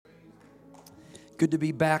Good to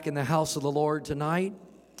be back in the house of the Lord tonight,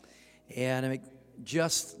 and I'm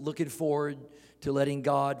just looking forward to letting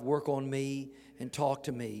God work on me and talk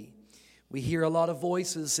to me. We hear a lot of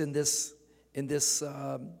voices in this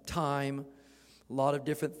time, a lot of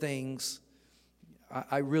different things.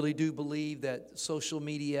 I really do believe that social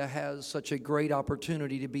media has such a great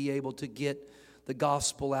opportunity to be able to get the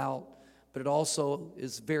gospel out, but it also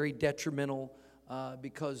is very detrimental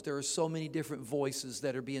because there are so many different voices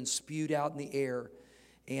that are being spewed out in the air,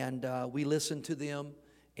 and we listen to them,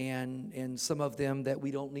 and some of them that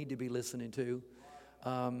we don't need to be listening to.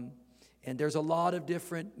 And there's a lot of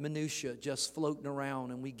different minutia just floating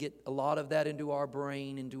around, and we get a lot of that into our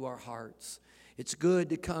brain, into our hearts. It's good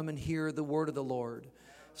to come and hear the word of the Lord.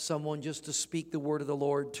 Someone just to speak the word of the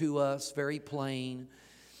Lord to us, very plain,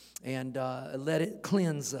 and let it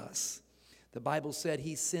cleanse us. The Bible said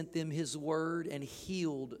He sent them His word and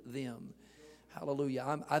healed them. Hallelujah.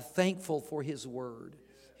 I'm thankful for His word.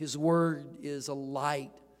 His word is a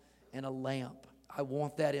light and a lamp. I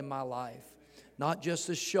want that in my life. Not just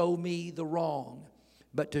to show me the wrong,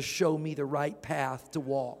 but to show me the right path to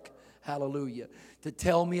walk. Hallelujah. To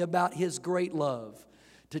tell me about His great love.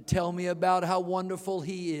 To tell me about how wonderful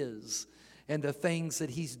He is and the things that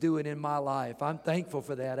He's doing in my life. I'm thankful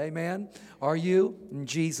for that. Amen. Are you? In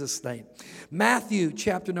Jesus' name. Matthew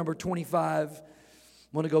chapter number 25. I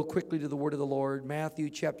want to go quickly to the word of the Lord. Matthew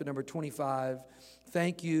chapter number 25.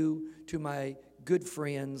 Thank you to my good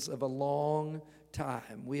friends of a long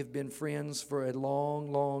time. We have been friends for a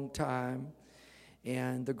long, long time.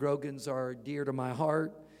 And the Grogans are dear to my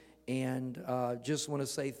heart. And just want to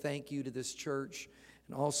say thank you to this church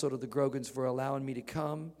and also to the Grogans for allowing me to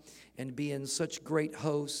come and being such great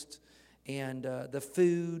host. And the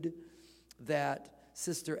food that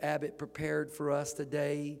Sister Abbott prepared for us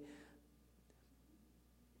today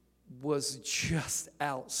was just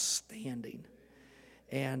outstanding.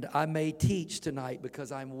 And I may teach tonight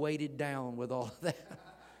because I'm weighted down with all of that.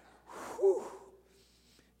 Whew.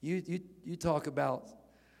 You talk about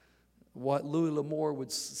what Louis L'Amour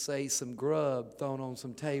would say, some grub thrown on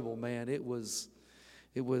some table, man. It was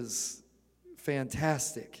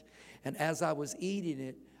fantastic. And as I was eating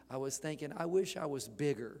it, I was thinking, I wish I was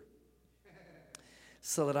bigger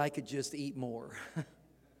so that I could just eat more.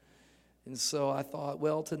 And so I thought,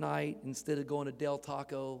 well, tonight, instead of going to Del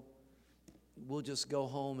Taco, we'll just go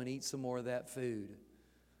home and eat some more of that food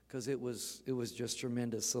because it was just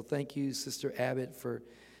tremendous. So thank you, Sister Abbott, for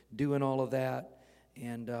doing all of that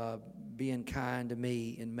and being kind to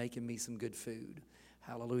me and making me some good food.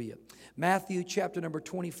 Hallelujah. Matthew chapter number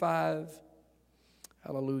 25.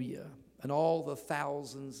 Hallelujah. And all the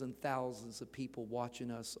thousands and thousands of people watching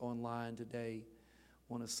us online today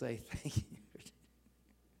want to say thank you.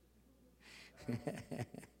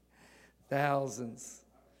 Thousands.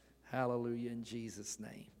 Hallelujah, in Jesus'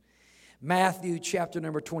 name. Matthew chapter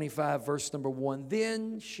number 25, verse number 1.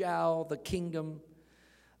 Then shall the kingdom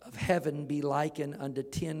of heaven be likened unto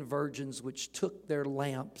 10 virgins which took their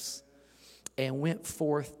lamps and went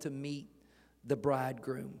forth to meet the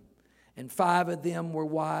bridegroom. And 5 of them were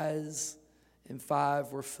wise, and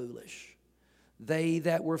 5 were foolish. They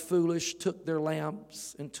that were foolish took their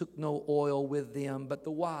lamps and took no oil with them, but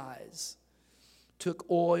the wise took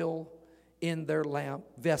oil in their lamp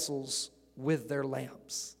vessels with their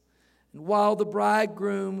lamps. And while the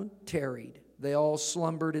bridegroom tarried, they all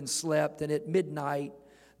slumbered and slept, and at midnight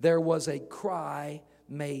there was a cry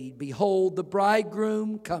made, Behold, the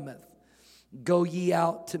bridegroom cometh. Go ye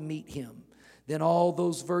out to meet him. Then all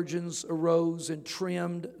those virgins arose and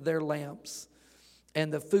trimmed their lamps.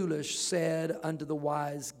 And the foolish said unto the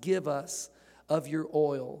wise, Give us of your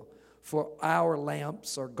oil, for our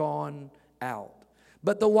lamps are gone out.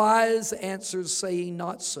 But the wise answered, saying,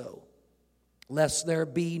 Not so, lest there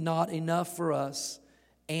be not enough for us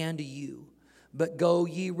and you. But go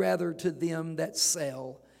ye rather to them that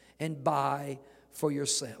sell, and buy for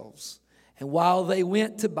yourselves. And while they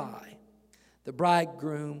went to buy, the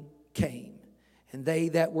bridegroom came. And they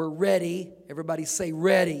that were ready, everybody say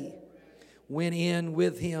ready, went in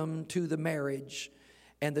with him to the marriage,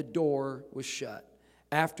 and the door was shut.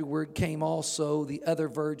 Afterward came also the other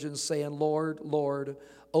virgins, saying, Lord, Lord,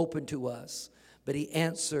 open to us. But he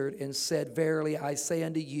answered and said, Verily I say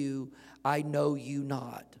unto you, I know you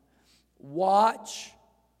not. Watch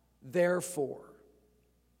therefore,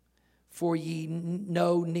 for ye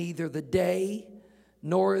know neither the day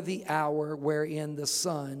nor the hour wherein the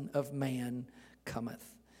Son of Man cometh.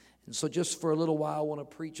 And so just for a little while, I want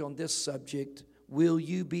to preach on this subject. Will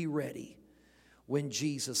you be ready when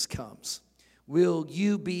Jesus comes? Will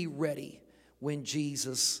you be ready when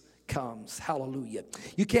Jesus comes. Hallelujah.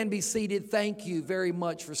 You can be seated. Thank you very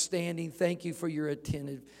much for standing. Thank you for your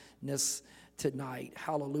attentiveness tonight.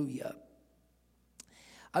 Hallelujah.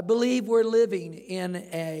 I believe we're living in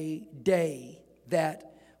a day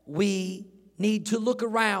that we need to look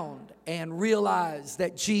around and realize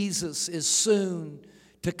that Jesus is soon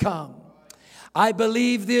to come. I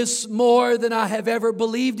believe this more than I have ever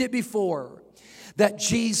believed it before, that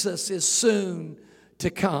Jesus is soon to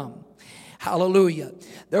come. Hallelujah.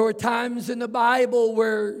 There were times in the Bible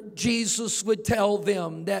where Jesus would tell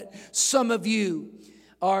them that some of you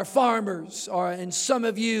are farmers, and some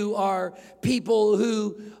of you are people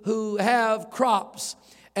who have crops,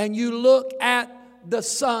 and you look at the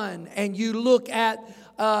sun, and you look at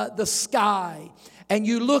the sky, and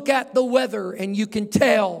you look at the weather, and you can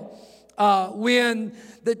tell when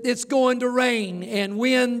it's going to rain and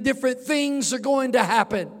when different things are going to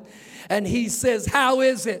happen. And he says, how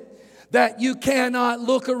is it that you cannot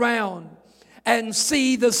look around and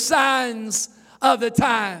see the signs of the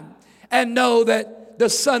time and know that the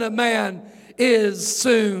Son of Man is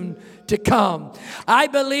soon to come? I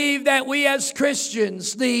believe that we as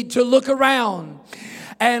Christians need to look around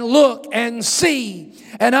and look and see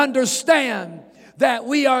and understand that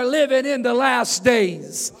we are living in the last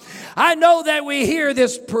days. I know that we hear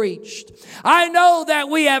this preached. I know that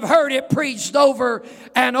we have heard it preached over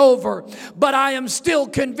and over, but I am still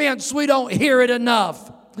convinced we don't hear it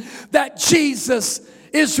enough, that Jesus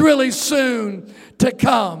is really soon to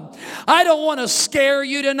come. I don't want to scare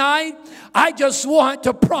you tonight. I just want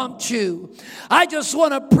to prompt you. I just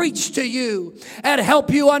want to preach to you and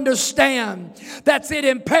help you understand that's it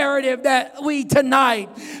imperative that we tonight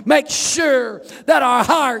make sure that our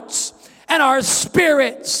hearts and our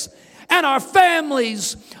spirits and our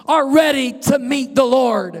families are ready to meet the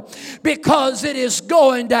Lord, because it is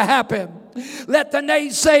going to happen. Let the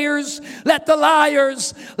naysayers, let the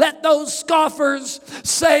liars, let those scoffers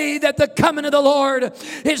say that the coming of the Lord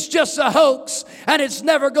is just a hoax and it's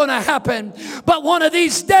never going to happen. But one of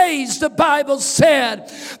these days, the Bible said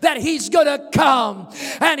that he's going to come,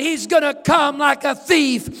 and he's going to come like a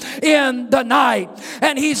thief in the night,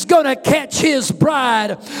 and he's going to catch his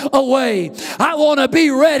bride away. I want to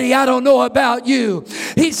be ready. I don't know about you.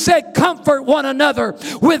 He said, comfort one another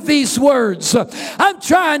with these words. I'm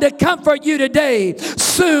trying to comfort you today.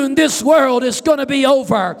 Soon this world is going to be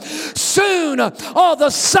over. Soon all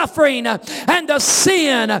the suffering and the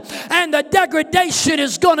sin and the degradation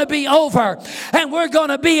is going to be over, and we're going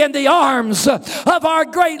to be in the arms of our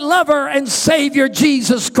great lover and Savior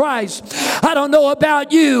Jesus Christ. I don't know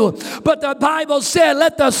about you, but the Bible said,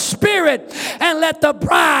 let the Spirit and let the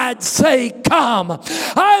bride say, come.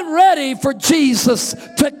 I'm ready for Jesus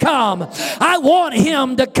to come. I want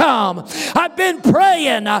him to come. I've been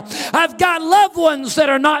praying. I've got loved ones that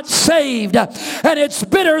are not saved, and it's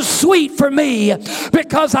bittersweet for me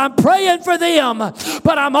because I'm praying for them,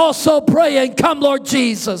 but I'm also praying, come Lord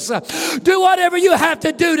Jesus, do whatever you have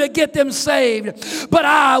to do to get them saved, but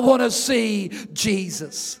I want to see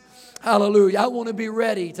Jesus. Hallelujah. I want to be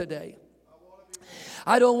ready today.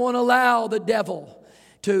 I don't want to allow the devil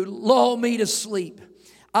to lull me to sleep.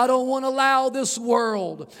 I don't want to allow this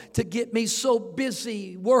world to get me so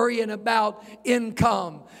busy worrying about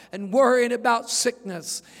income and worrying about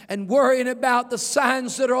sickness and worrying about the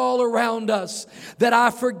signs that are all around us, that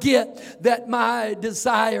I forget that my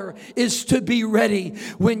desire is to be ready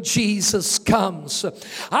when Jesus comes.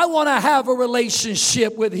 I want to have a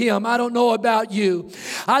relationship with him. I don't know about you.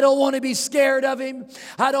 I don't want to be scared of him.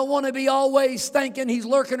 I don't want to be always thinking he's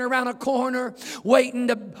lurking around a corner waiting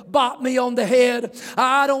to bop me on the head.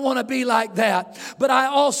 I don't want to be like that. But I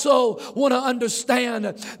also want to understand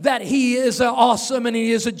that he is awesome and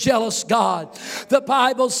he is a jealous God. The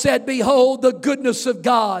Bible said, behold the goodness of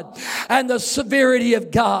God and the severity of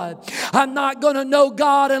God. I'm not going to know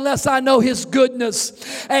God unless I know his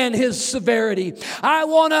goodness and his severity. I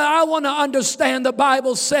want to understand. The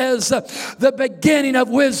Bible says the beginning of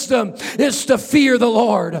wisdom is to fear the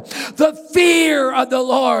Lord. The fear of the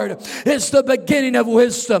Lord is the beginning of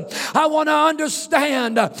wisdom. I want to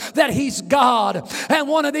understand that he's God, and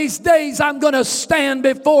one of these days I'm going to stand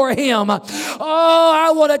before him. Oh,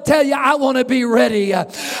 I want to tell you, I want to be ready.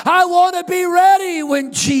 I want to be ready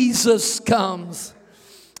when Jesus comes.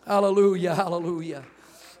 Hallelujah, hallelujah,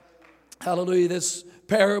 hallelujah. This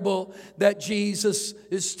parable that Jesus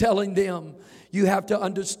is telling them, you have to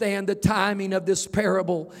understand the timing of this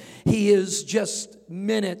parable. He is just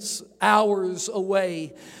minutes, hours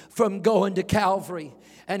away from going to Calvary.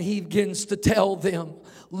 And he begins to tell them,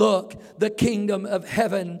 look, the kingdom of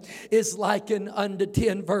heaven is likened unto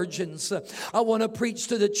 10 virgins. I want to preach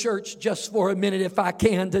to the church just for a minute if I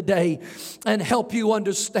can today and help you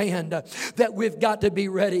understand that we've got to be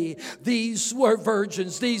ready. These were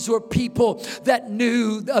virgins. These were people that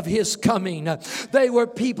knew of his coming. They were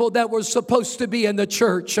people that were supposed to be in the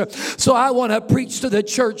church. So I want to preach to the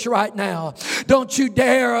church right now. Don't you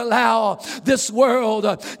dare allow this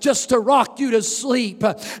world just to rock you to sleep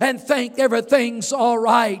and think everything's all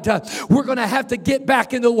right. We're going to have to get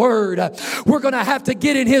back in the Word. We're going to have to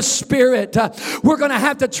get in His Spirit. We're going to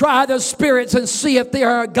have to try the spirits and see if they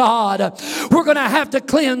are God. We're going to have to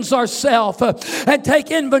cleanse ourselves and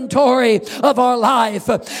take inventory of our life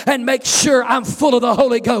and make sure I'm full of the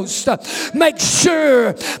Holy Ghost. Make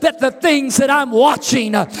sure that the things that I'm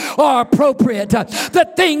watching are appropriate.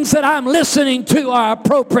 The things that I'm listening to are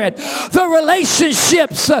appropriate. The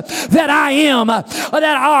relationships that I am that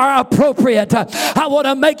are appropriate. I want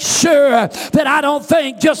to make sure that I don't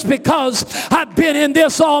think just because I've been in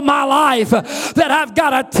this all my life that I've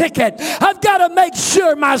got a ticket. I've got to make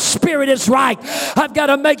sure my spirit is right. I've got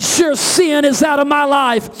to make sure sin is out of my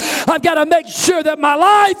life. I've got to make sure that my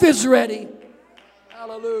life is ready.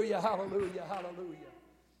 Hallelujah, hallelujah, hallelujah,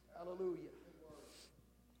 hallelujah,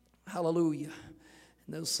 hallelujah.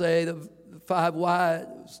 And they'll say the 5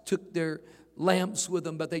 wives took their lamps with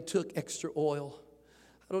them, but they took extra oil.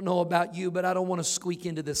 I don't know about you, but I don't want to squeak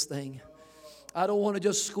into this thing. I don't want to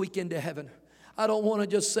just squeak into heaven. I don't want to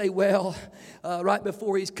just say, well, right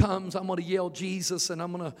before he comes, I'm going to yell Jesus and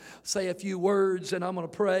I'm going to say a few words and I'm going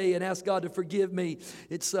to pray and ask God to forgive me.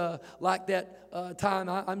 It's like that time.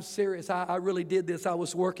 I'm serious. I really did this. I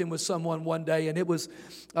was working with someone one day and it was,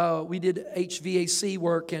 we did HVAC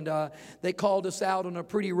work and they called us out on a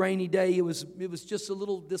pretty rainy day. It was just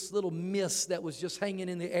this little mist that was just hanging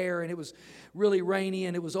in the air and it was really rainy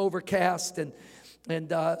and it was overcast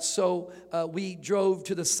so we drove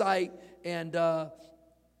to the site. And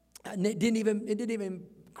it didn't even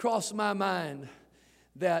cross my mind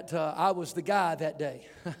that I was the guy that day.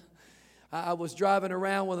 I was driving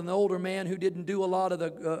around with an older man who didn't do a lot of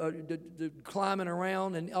the climbing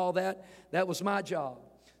around and all that. That was my job.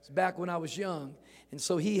 It's back when I was young. And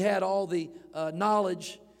so he had all the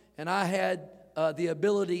knowledge, and I had the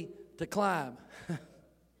ability to climb.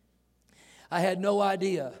 I had no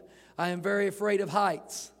idea. I am very afraid of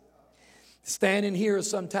heights. Standing here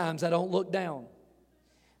sometimes I don't look down.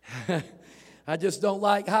 I just don't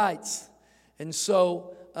like heights. And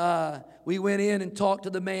so we went in and talked to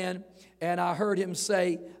the man, and I heard him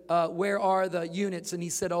say, where are the units? And he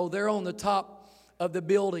said, oh, they're on the top of the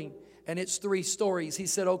building, and it's 3 stories. He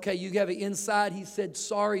said, okay, you have it inside? He said,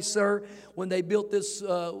 sorry, sir. When they built this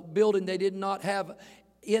building, they did not have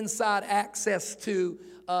inside access to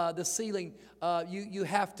the ceiling. You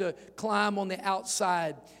have to climb on the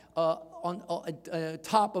outside on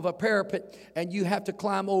top of a parapet, and you have to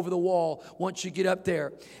climb over the wall once you get up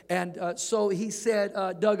there. And so he said,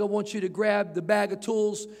 Doug, I want you to grab the bag of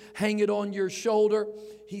tools, hang it on your shoulder.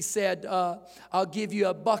 He said, I'll give you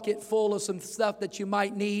a bucket full of some stuff that you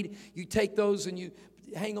might need. You take those and you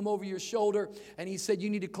hang them over your shoulder. And he said, you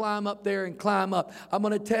need to climb up there and climb up. I'm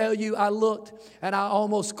going to tell you, I looked and I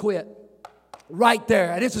almost quit. Right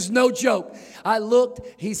there. And this is no joke. I looked.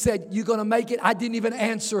 He said, you going to make it? I didn't even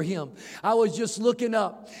answer him. I was just looking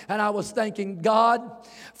up and I was thanking God,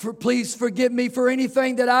 please forgive me for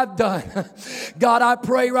anything that I've done. God, I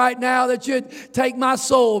pray right now that you'd take my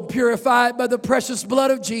soul and purify it by the precious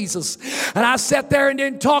blood of Jesus. And I sat there and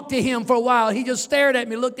didn't talk to him for a while. He just stared at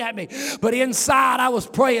me, looked at me. But inside I was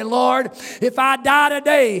praying, Lord, if I die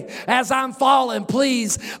today as I'm falling,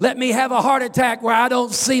 please let me have a heart attack where I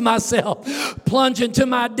don't see myself plunging to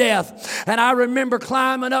my death. And I remember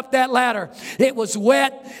climbing up that ladder. It was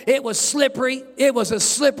wet. It was slippery. It was as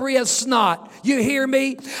slippery as snot. You hear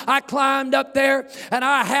me? I climbed up there, and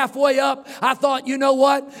halfway up, I thought, you know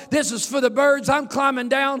what? This is for the birds. I'm climbing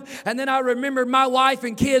down. And then I remembered my wife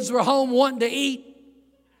and kids were home wanting to eat.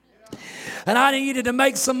 And I needed to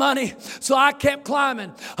make some money, so I kept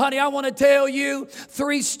climbing. Honey, I want to tell you,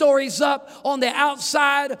 3 stories up on the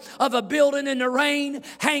outside of a building in the rain,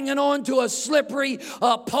 hanging on to a slippery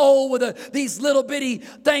pole with these little bitty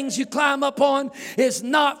things you climb up on is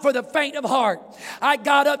not for the faint of heart. I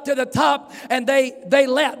got up to the top, and they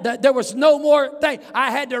left. There was no more thing. I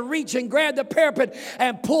had to reach and grab the parapet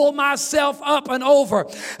and pull myself up and over.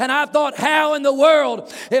 And I thought, how in the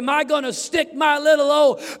world am I going to stick my little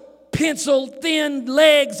old pencil thin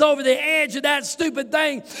legs over the edge of that stupid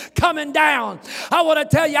thing coming down? I want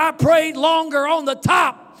to tell you, I prayed longer on the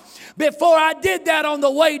top before I did that on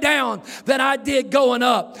the way down than I did going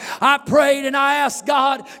up. I prayed and I asked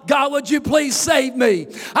God, God, would you please save me?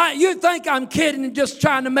 You think I'm kidding and just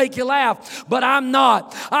trying to make you laugh, but I'm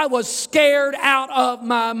not. I was scared out of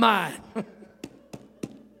my mind.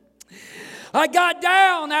 I got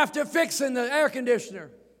down after fixing the air conditioner.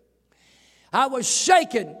 I was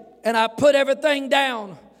shaking and I put everything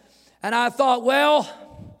down. And I thought, well,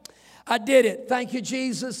 I did it. Thank you,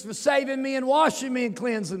 Jesus, for saving me and washing me and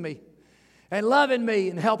cleansing me and loving me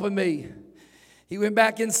and helping me. He went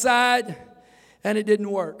back inside and it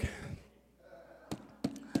didn't work.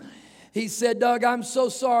 He said, Doug, I'm so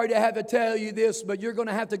sorry to have to tell you this, but you're going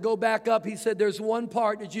to have to go back up. He said, there's one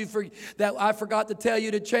part that I forgot to tell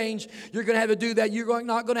you to change. You're going to have to do that. You're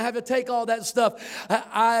not going to have to take all that stuff.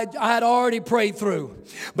 I had already prayed through,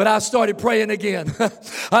 but I started praying again.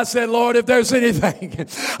 I said, Lord, if there's anything,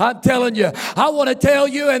 I'm telling you, I want to tell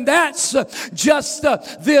you, and that's just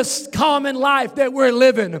this common life that we're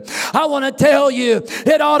living. I want to tell you,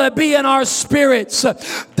 it ought to be in our spirits.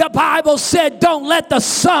 The Bible said, don't let the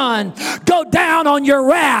sun go down on your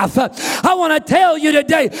wrath. I want to tell you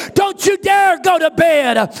today, don't you dare go to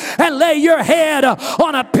bed and lay your head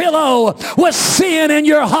on a pillow with sin in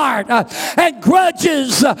your heart and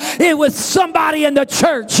grudges with somebody in the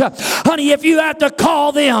church. Honey, if you have to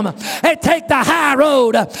call them and take the high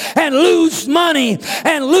road and lose money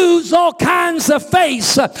and lose all kinds of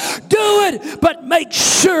face, do it, but make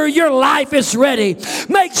sure your life is ready.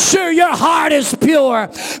 Make sure your heart is pure.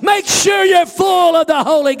 Make sure you're full of the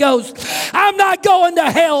Holy Ghost. I'm not going to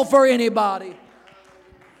hell for anybody.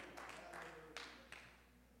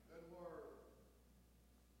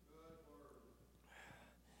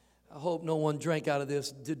 I hope no one drank out of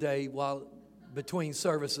this today while between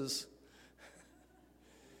services.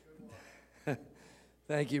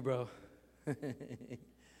 Thank you, bro.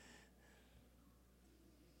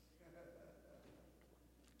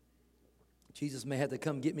 Jesus may have to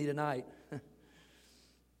come get me tonight.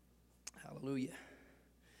 Hallelujah.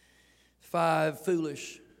 5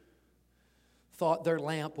 foolish thought their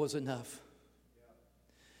lamp was enough.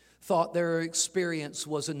 Thought their experience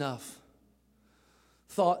was enough.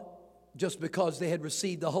 Thought just because they had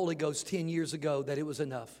received the Holy Ghost 10 years ago that it was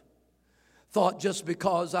enough. Thought just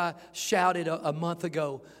because I shouted a month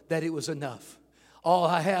ago that it was enough. All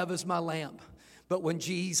I have is my lamp. But when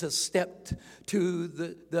Jesus stepped to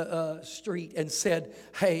the street and said,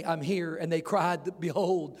 hey, I'm here, and they cried,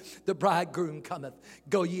 behold, the bridegroom cometh,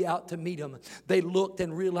 go ye out to meet him. They looked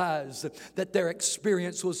and realized that their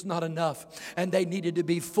experience was not enough, and they needed to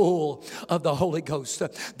be full of the Holy Ghost.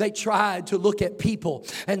 They tried to look at people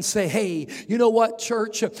and say, hey, you know what,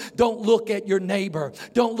 church? Don't look at your neighbor.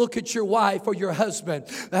 Don't look at your wife or your husband.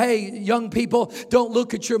 Hey, young people, don't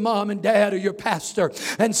look at your mom and dad or your pastor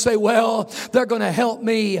and say, well, they're going to help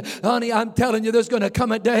me. Honey, I'm telling you, there's going to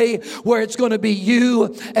come a day where it's going to be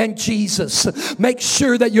you and Jesus. Make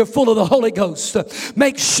sure that you're full of the Holy Ghost.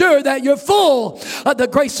 Make sure that you're full of the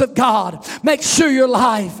grace of God. Make sure your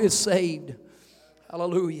life is saved.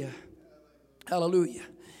 Hallelujah. Hallelujah.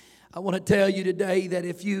 I want to tell you today that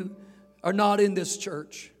if you are not in this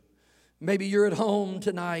church, maybe you're at home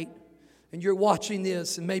tonight and you're watching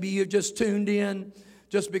this, and maybe you've just tuned in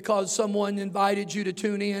just because someone invited you to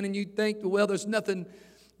tune in, and you think, well, there's nothing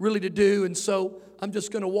really to do, and so I'm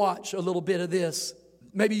just going to watch a little bit of this.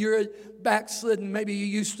 Maybe you're backslidden. Maybe you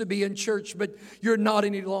used to be in church, but you're not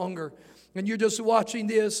any longer. And you're just watching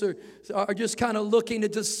this or just kind of looking to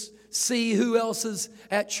just see who else is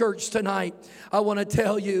at church tonight. I want to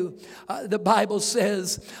tell you, the Bible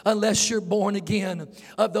says, unless you're born again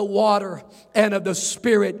of the water and of the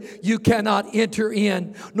Spirit, you cannot enter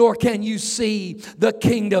in, nor can you see the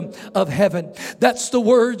kingdom of heaven. That's the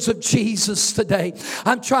words of Jesus today.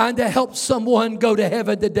 I'm trying to help someone go to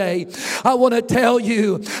heaven today. I want to tell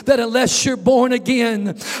you that unless you're born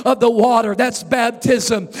again of the water, that's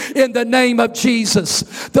baptism in the name of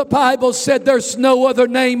Jesus. The Bible said there's no other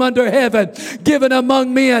name under heaven given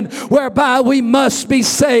among men whereby we must be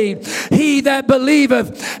saved. He that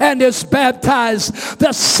believeth and is baptized,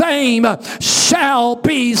 the same shall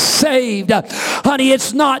be saved. Honey,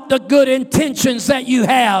 it's not the good intentions that you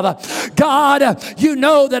have. God, you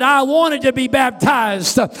know that I wanted to be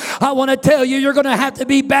baptized. I want to tell you, you're going to have to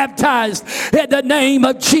be baptized in the name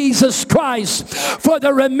of Jesus Christ for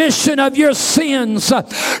the remission of your sins.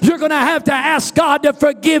 You're going to have to ask God to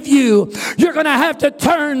forgive you. You're going to have to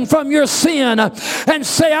turn from your sin and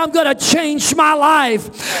say, I'm going to change my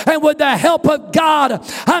life. And with the help of God,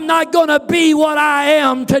 I'm not going to be what I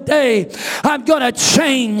am today. I'm going to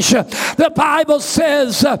change. The Bible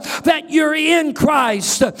says that you're in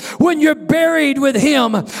Christ when you're buried with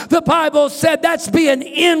Him. The Bible said that's being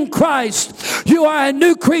in Christ. You are a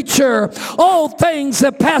new creature. All things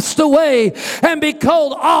have passed away, and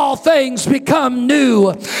behold, all things become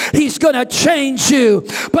new. He's going to change you,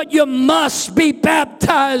 but you must be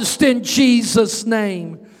baptized in Jesus'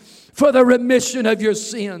 name for the remission of your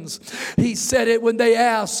sins. He said it when they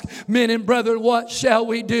asked, men and brethren, what shall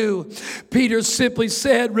we do? Peter simply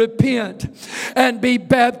said, repent and be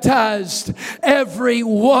baptized, every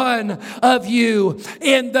one of you,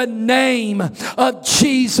 in the name of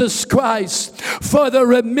Jesus Christ for the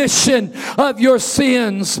remission of your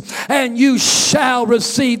sins, and you shall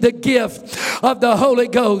receive the gift of the Holy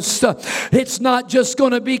Ghost. It's not just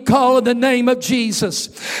going to be calling the name of Jesus.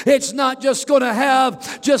 It's not just going to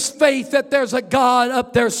have just faith that there's a God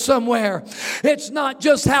up there somewhere. It's not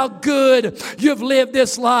just how good you've lived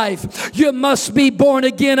this life. You must be born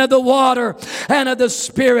again of the water and of the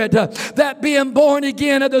Spirit. That being born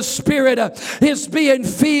again of the Spirit is being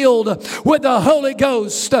filled with the Holy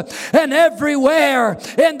Ghost. And everywhere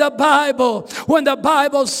in the Bible, when the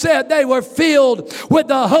Bible said they were filled with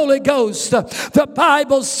the Holy Ghost, the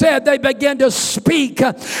Bible said they began to speak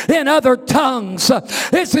in other tongues.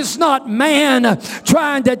 This is not man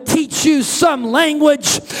trying to teach you some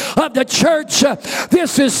language of the church.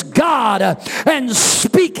 This is God and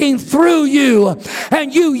speaking through you,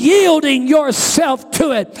 and you yielding yourself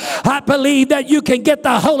to it. I believe that you can get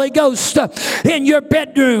the Holy Ghost in your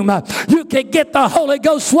bedroom. You can get the Holy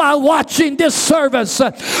Ghost while watching this service.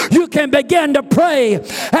 You can begin to pray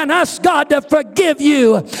and ask God to forgive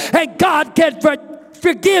you, and God can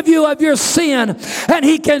forgive you of your sin, and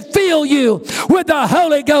He can fill you with the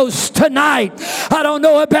Holy Ghost tonight. I don't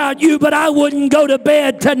know about you, but I wouldn't go to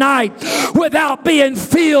bed tonight without being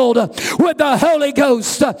filled with the Holy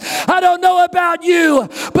Ghost. I don't know about you,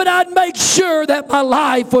 but I'd make sure that my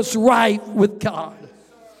life was right with God.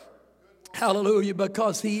 Hallelujah,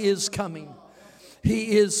 because He is coming.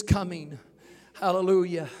 He is coming.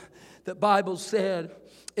 Hallelujah. The Bible said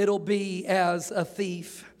it'll be as a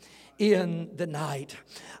thief in the night.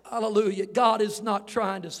 Hallelujah. God is not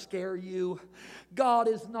trying to scare you. God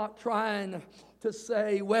is not trying to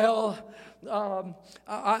say, well,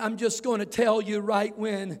 I'm just going to tell you right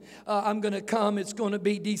when I'm going to come. It's going to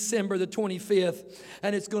be December the 25th,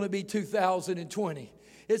 and it's going to be 2020.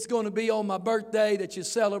 It's going to be on my birthday that you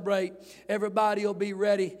celebrate. Everybody will be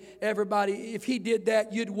ready. Everybody, if He did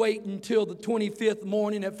that, you'd wait until the 25th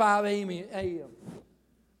morning at 5 a.m.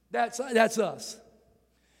 That's us.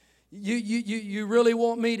 You really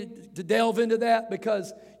want me to delve into that,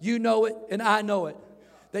 because you know it and I know it,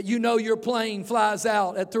 that you know your plane flies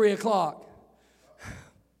out at 3 o'clock.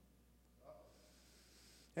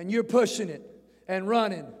 And you're pushing it and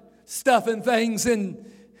running, stuffing things in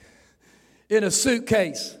a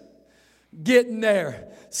suitcase, getting there.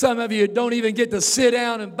 Some of you don't even get to sit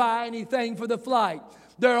down and buy anything for the flight.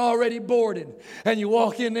 They're already boarding. And you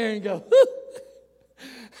walk in there and go,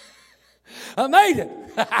 I made it.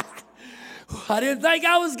 I didn't think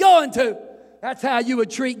I was going to. That's how you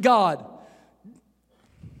would treat God.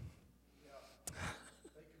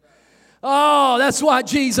 Oh, that's why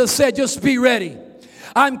Jesus said, just be ready.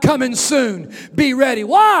 I'm coming soon. Be ready.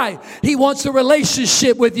 Why? He wants a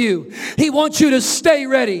relationship with you. He wants you to stay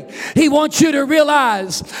ready. He wants you to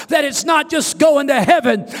realize that it's not just going to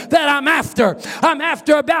heaven that I'm after. I'm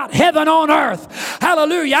after about heaven on earth.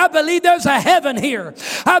 Hallelujah. I believe there's a heaven here.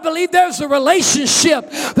 I believe there's a relationship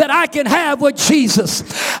that I can have with Jesus.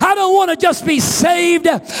 I don't want to just be saved.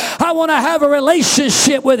 I want to have a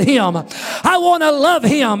relationship with Him. I want to love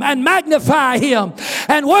Him and magnify Him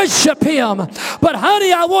and worship Him. But honey,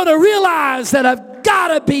 I want to realize that I've got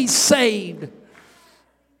to be saved.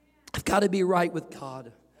 I've got to be right with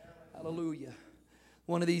God. Hallelujah.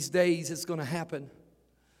 One of these days it's going to happen.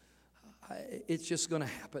 It's just going to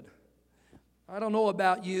happen. I don't know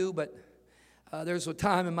about you, but there's a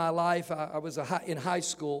time in my life I was in high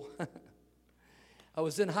school. I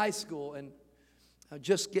was in high school, and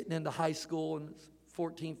just getting into high school, and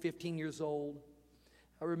 14, 15 years old.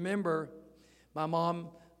 I remember my mom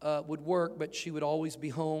would work, but she would always be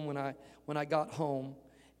home when I got home.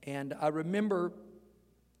 And I remember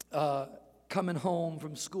coming home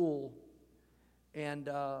from school, and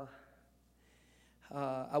I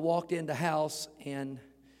walked in the house, and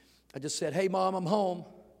I just said, "Hey, Mom, I'm home,"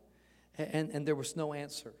 and there was no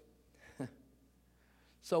answer.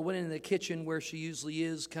 So I went into the kitchen where she usually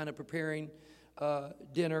is, kind of preparing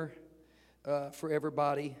dinner. for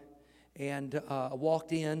everybody. And I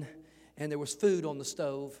walked in, and there was food on the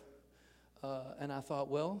stove. And I thought,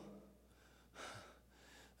 well,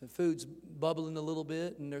 the food's bubbling a little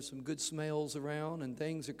bit, and there's some good smells around, and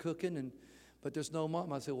things are cooking, but there's no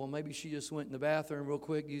mom. I said, well, maybe she just went in the bathroom real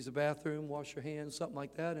quick, use the bathroom, wash her hands, something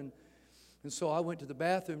like that. And so I went to the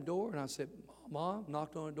bathroom door, and I said, Mom,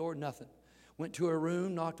 knocked on the door, nothing. Went to her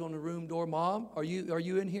room, knocked on the room door, Mom, are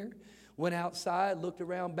you in here? Went outside, looked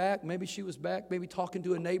around back. Maybe she was back, maybe talking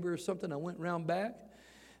to a neighbor or something. I went around back.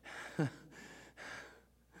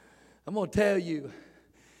 I'm going to tell you,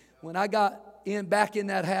 when I got back in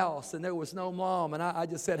that house and there was no mom, and I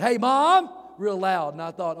just said, hey, Mom, real loud. And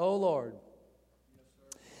I thought, oh, Lord.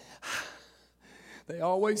 They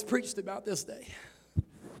always preached about this day.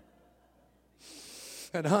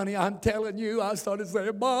 And honey, I'm telling you, I started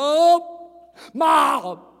saying, Mom,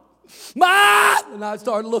 Mom, Mom! And I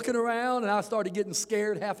started looking around, and I started getting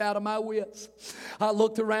scared, half out of my wits. I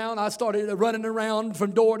looked around. I started running around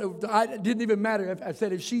from door to door. It didn't even matter. I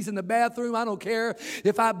said, if she's in the bathroom, I don't care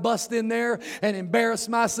if I bust in there and embarrass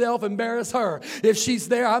myself, embarrass her. If she's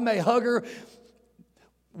there, I may hug her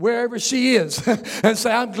wherever she is and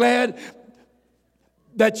say, I'm glad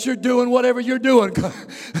that you're doing whatever you're doing.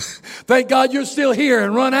 Thank God you're still here,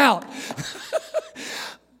 and run out.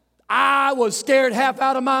 I was scared half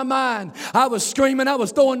out of my mind. I was screaming. I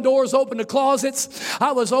was throwing doors open to closets.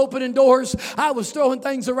 I was opening doors. I was throwing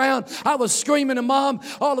things around. I was screaming to Mom.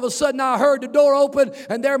 All of a sudden, I heard the door open,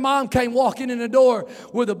 and their mom came walking in the door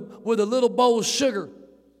with a little bowl of sugar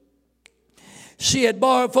she had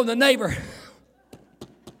borrowed from the neighbor.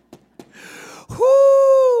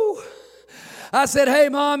 Whoo! I said, hey,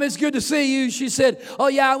 Mom, it's good to see you. She said, oh,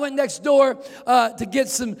 yeah, I went next door to get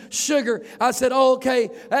some sugar. I said, oh, okay,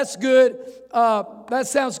 that's good. That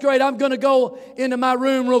sounds great. I'm going to go into my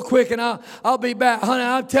room real quick, and I'll be back. Honey,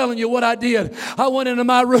 I'm telling you what I did. I went into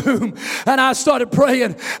my room, and I started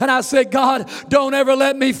praying, and I said, God, don't ever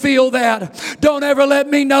let me feel that. Don't ever let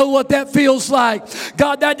me know what that feels like.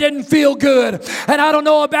 God, that didn't feel good, and I don't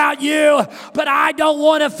know about you, but I don't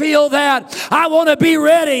want to feel that. I want to be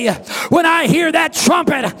ready when I hear that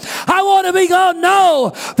trumpet. I want to be going to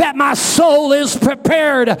know that my soul is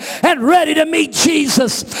prepared and ready to meet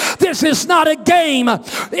Jesus. This is not a game.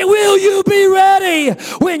 Will you be ready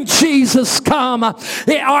when Jesus comes?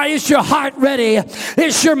 Or is your heart ready?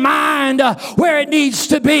 Is your mind where it needs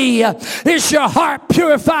to be? Is your heart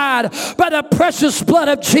purified by the precious blood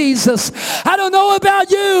of Jesus? I don't know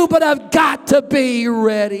about you, but I've got to be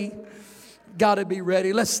ready. Got to be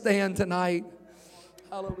ready. Let's stand tonight.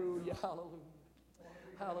 Hallelujah, hallelujah,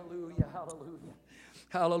 hallelujah, hallelujah,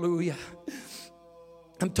 hallelujah.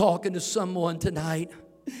 I'm talking to someone tonight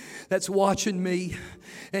that's watching me,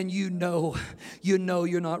 and you know you're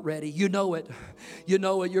not ready. You know it.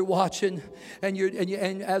 You're watching,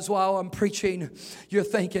 and as while I'm preaching, you're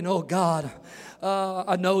thinking, oh God,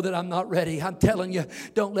 I know that I'm not ready. I'm telling you,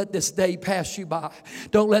 don't let this day pass you by.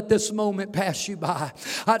 Don't let this moment pass you by.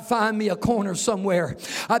 I'd find me a corner somewhere.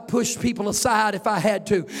 I'd push people aside if I had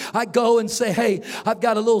to. I'd go and say, hey, I've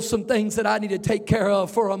got some things that I need to take care of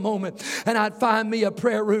for a moment. And I'd find me a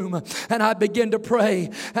prayer room, and I'd begin to pray,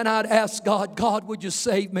 and I'd ask God, God, would you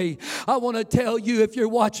save me? I want to tell you, if you're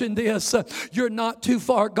watching this, you're not too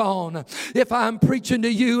far gone. If I'm preaching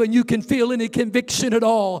to you and you can feel any conviction at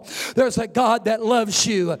all, there's a God that loves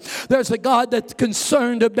you. There's a God that's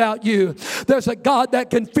concerned about you. There's a God that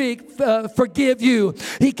can forgive you.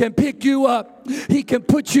 He can pick you up. He can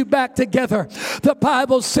put you back together. The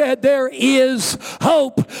Bible said there is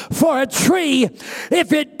hope for a tree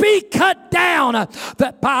if it be cut down,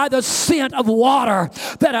 that by the scent of water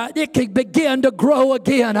that it can begin to grow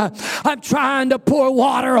again. I'm trying to pour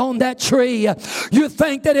water on that tree. You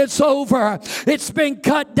think that it's over. It's been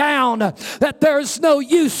cut down, that there's no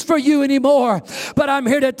use for you anymore. But I'm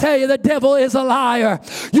here to tell you, the devil is a liar.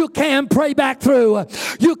 You can pray back through.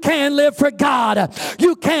 You can live for God.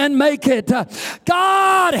 You can make it.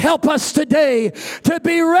 God, help us today to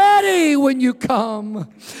be ready when you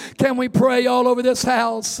come. Can we pray all over this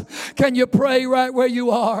house? Can you pray right where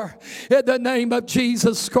you are? In the name of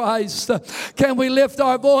Jesus Christ. Can we lift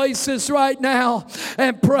our voices right now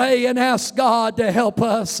and pray and ask God to help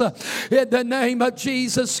us? In the name of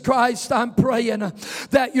Jesus Christ, I'm praying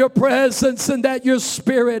that your presence and that your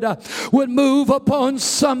spirit would move upon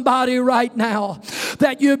somebody right now,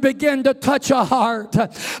 that you begin to touch a heart.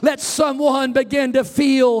 Let someone one begin to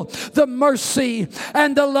feel the mercy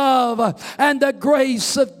and the love and the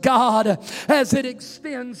grace of God as it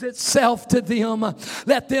extends itself to them.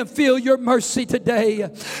 Let them feel your mercy today.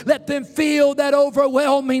 Let them feel that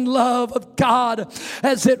overwhelming love of God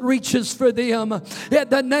as it reaches for them. In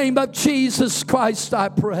the name of Jesus Christ, I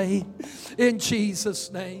pray. In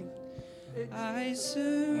Jesus' name. I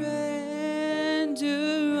surrender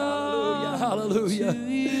all Hallelujah. to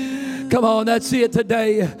you. Come on, that's it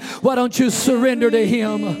today. Why don't you surrender to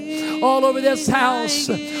Him? All over this house,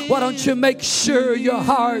 why don't you make sure your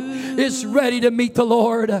heart is ready to meet the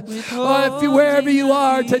Lord? Or if you, wherever you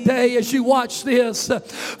are today as you watch this,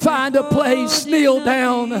 find a place, kneel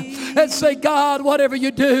down and say, God, whatever you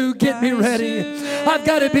do, get me ready. I've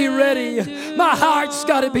got to be ready. My heart's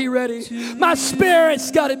got to be ready. My spirit's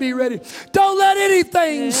got to be ready. Don't let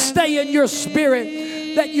anything stay in your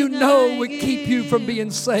spirit that you know would keep you from being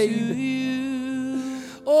saved.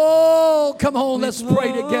 Oh, come on, let's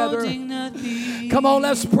pray together. Come on,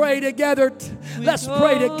 let's pray together. Let's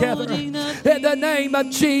pray together. In the name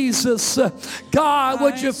of Jesus, God,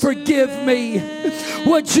 would you forgive me?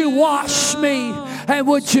 Would you wash me? And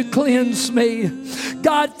would you cleanse me?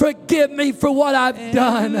 God, forgive me for what I've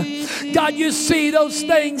done. God, you see those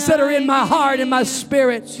things that are in my heart and my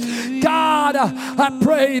spirit. God, I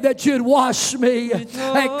pray that you'd wash me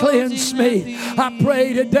and cleanse me. I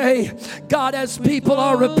pray today, God, as people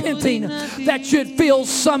are repenting, that you'd fill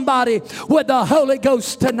somebody with the Holy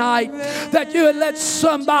Ghost tonight. That you would let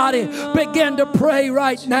somebody begin to pray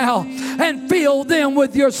right now and fill them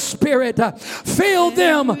with your Spirit. Fill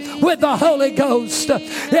them with the Holy Ghost.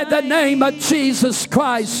 In the name of Jesus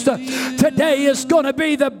Christ. Today is going to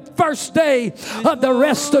be the first day of the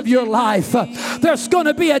rest of your life. There's going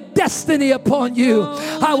to be a destiny upon you.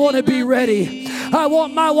 I want to be ready. I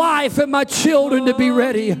want my wife and my children to be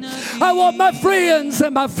ready. I want my friends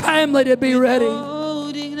and my family to be ready.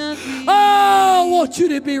 Oh, I want you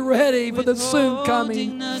to be ready for the soon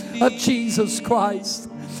coming of Jesus Christ.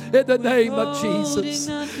 In the name of Jesus.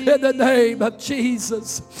 In the name of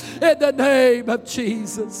Jesus. In the name of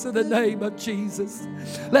Jesus. In the name of Jesus.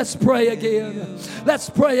 Let's pray again. Let's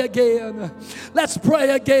pray again. Let's pray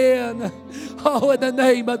again. Oh, in the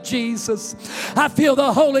name of Jesus. I feel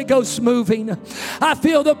the Holy Ghost moving. I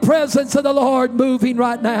feel the presence of the Lord moving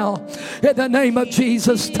right now. In the name of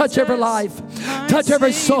Jesus. Touch every life. Touch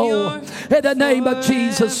every soul. In the name of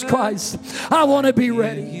Jesus Christ. I want to be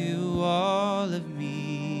ready. You all of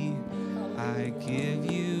me. I give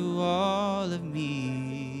you all of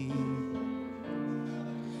me.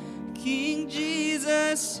 King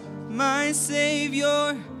Jesus, my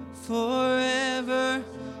Savior, forever.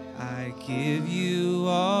 I give you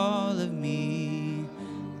all of me.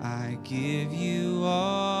 I give you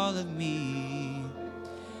all of me.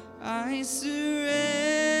 I surrender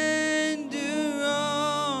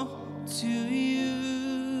all to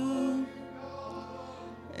you.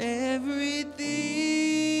 Everything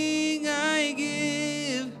I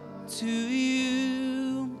give to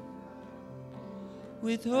you,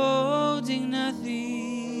 withholding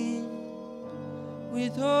nothing,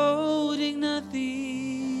 withholding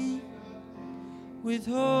nothing,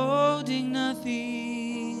 withholding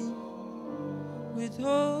nothing,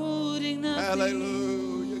 withholding nothing.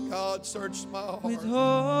 Hallelujah. God, search my heart.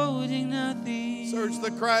 Withholding nothing. Search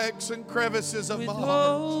the cracks and crevices of my heart.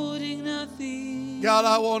 Withholding nothing. God,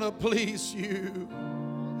 I want to please you.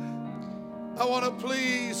 I want to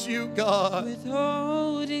please you, God.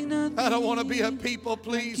 Withholding nothing. I don't want to be a people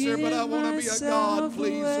pleaser, but I want to be a God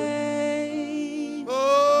pleaser.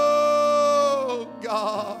 Oh,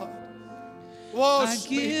 God. Wash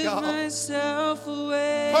me, God. Myself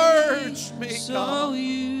away. Purge me, So God.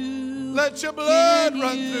 you let your blood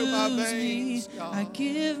run through my veins, God. I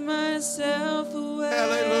give myself away.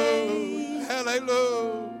 Hallelujah.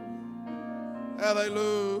 Hallelujah.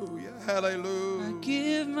 Hallelujah. Hallelujah. I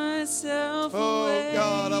give myself away. Oh,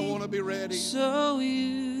 God, I want to be ready. So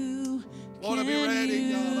you want to be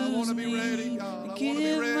ready, God. I want to be ready, God. I want to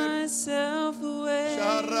be ready. Myself away.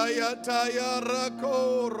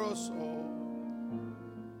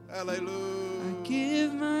 Hallelujah. I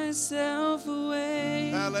give myself away.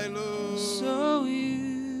 Hallelujah. So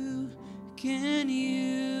you can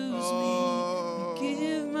use me. I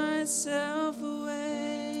give myself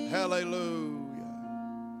away. Hallelujah.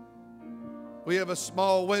 We have a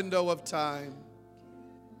small window of time.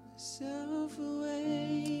 Myself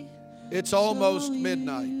away. It's almost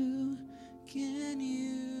midnight. Can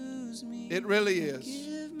use me. It really is. I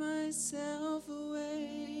give myself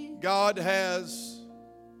away. God has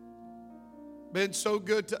been so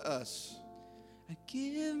good to us. I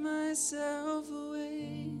give myself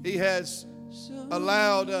away. He has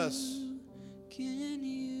allowed us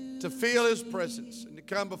to feel His presence and to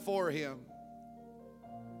come before Him.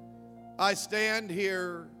 I stand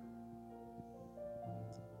here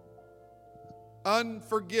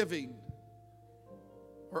unforgiving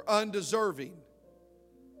or undeserving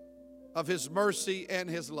of His mercy and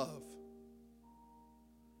His love.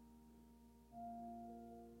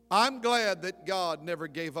 I'm glad that God never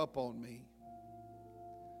gave up on me.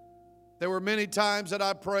 There were many times that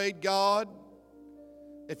I prayed, God,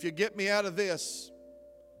 if you get me out of this,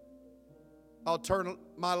 I'll turn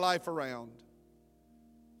my life around.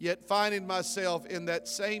 Yet finding myself in that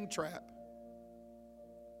same trap.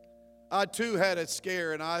 I too had a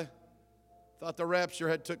scare, and I thought the rapture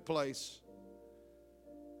had took place.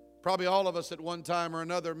 Probably all of us at one time or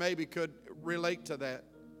another maybe could relate to that.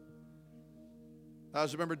 I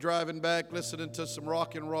just remember driving back, listening to some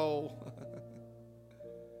rock and roll.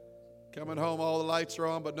 Coming home, all the lights are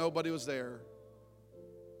on, but nobody was there.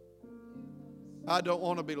 I don't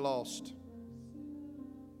want to be lost.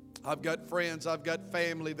 I've got friends, I've got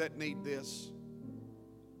family that need this.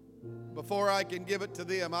 Before I can give it to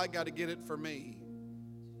them, I got to get it for me.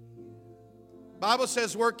 Bible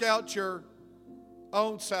says, work out your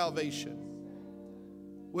own salvation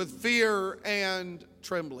with fear and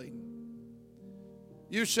trembling.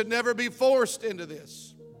 You should never be forced into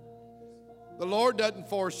this. The Lord doesn't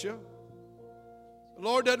force you. The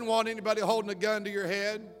Lord doesn't want anybody holding a gun to your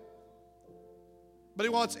head. But He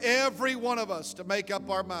wants every one of us to make up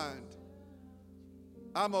our mind.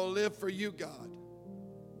 I'm going to live for you, God.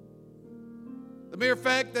 The mere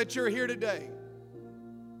fact that you're here today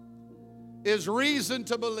is reason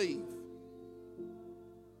to believe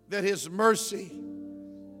that His mercy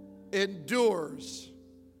endures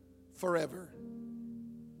forever.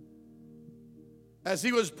 As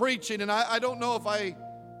he was preaching, and I don't know if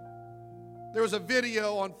there was a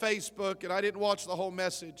video on Facebook, and I didn't watch the whole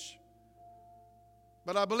message.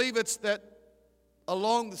 But I believe it's that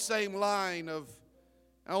along the same line of,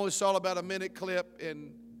 I only saw about a minute clip.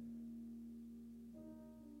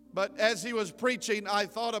 But as he was preaching, I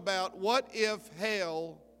thought about, what if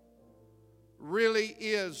hell really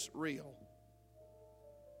is real?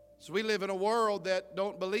 So we live in a world that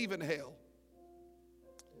don't believe in hell.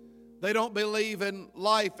 They don't believe in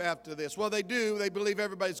life after this. Well, they do. They believe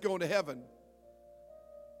everybody's going to heaven.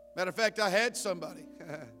 Matter of fact, I had somebody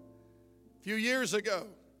a few years ago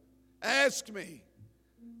asked me.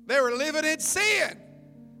 They were living in sin.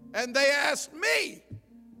 And they asked me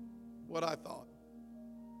what I thought.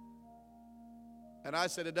 And I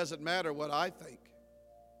said, it doesn't matter what I think.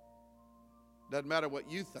 It doesn't matter what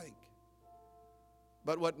you think.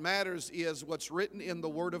 But what matters is what's written in the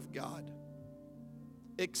Word of God.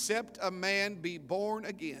 Except a man be born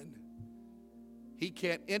again, he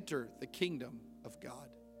can't enter the kingdom of God.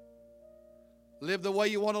 Live the way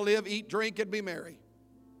you want to live, eat, drink, and be merry.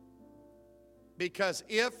 Because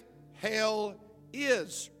if hell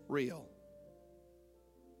is real,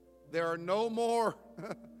 there are no more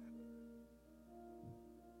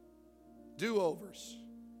do-overs.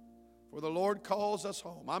 For the Lord calls us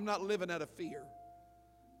home. I'm not living out of fear.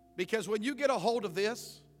 Because when you get a hold of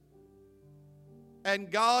this,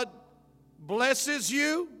 and God blesses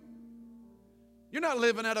you, you're not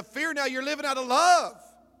living out of fear now, you're living out of love.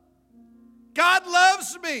 God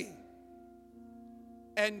loves me.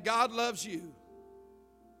 And God loves you.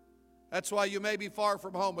 That's why you may be far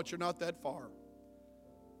from home, but you're not that far.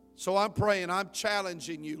 So I'm praying, I'm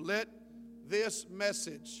challenging you. Let this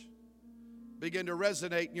message begin to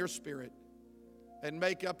resonate in your spirit and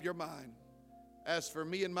make up your mind. As for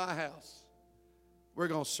me and my house, we're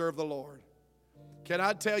going to serve the Lord. Can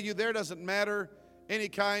I tell you, there doesn't matter any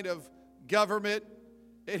kind of government,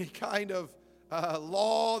 any kind of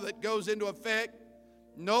law that goes into effect.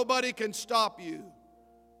 Nobody can stop you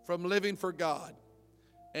from living for God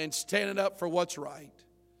and standing up for what's right.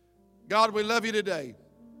 God, we love you today.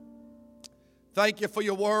 Thank you for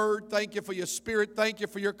your word. Thank you for your spirit. Thank you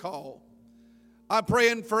for your call. I'm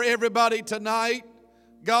praying for everybody tonight,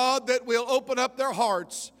 God, that will open up their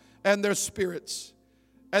hearts and their spirits.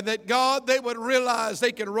 And that, God, they would realize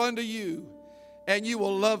they can run to you and you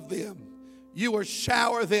will love them. You will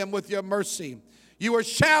shower them with your mercy. You will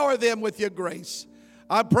shower them with your grace.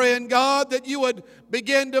 I'm praying, God, that you would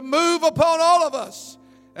begin to move upon all of us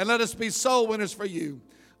and let us be soul winners for you.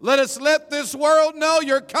 Let this world know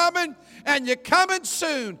you're coming and you're coming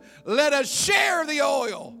soon. Let us share the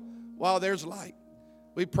oil while there's light.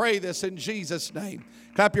 We pray this in Jesus' name.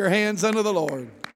 Clap your hands unto the Lord.